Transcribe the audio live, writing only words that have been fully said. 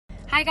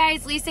Hi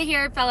guys, Lisa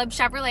here, Phillips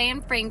Chevrolet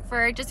in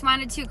Frankfort. Just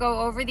wanted to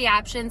go over the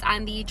options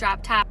on the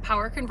drop top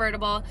power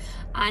convertible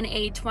on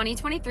a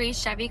 2023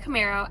 Chevy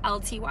Camaro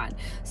LT1.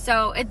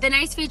 So the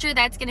nice feature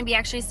that's going to be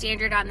actually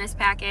standard on this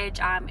package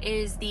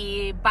is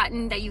the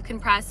button that you can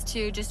press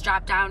to just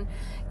drop down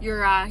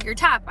your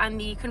top on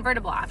the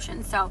convertible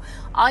option. So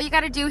all you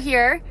got to do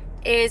here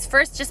is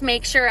first just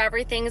make sure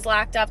everything's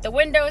locked up. The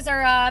windows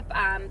are up,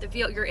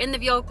 you're in the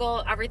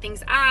vehicle,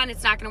 everything's on.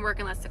 It's not going to work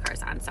unless the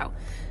car's on. So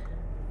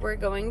we're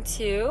going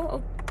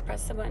to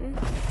press the button.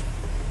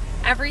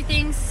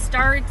 Everything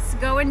starts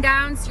going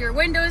down, so your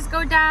windows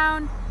go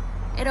down.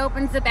 It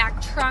opens the back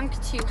trunk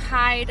to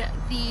hide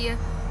the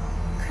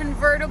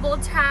convertible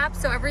top,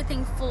 so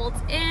everything folds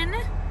in,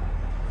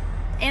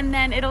 and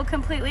then it'll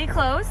completely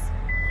close.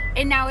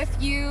 And now if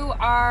you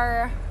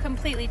are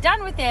completely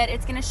done with it,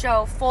 it's gonna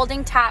show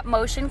folding top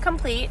motion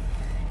complete,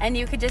 and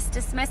you could just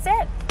dismiss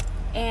it,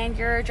 and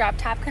your drop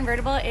top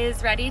convertible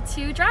is ready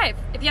to drive.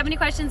 If you have any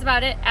questions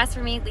about it, ask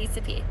for me,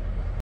 Lisa P.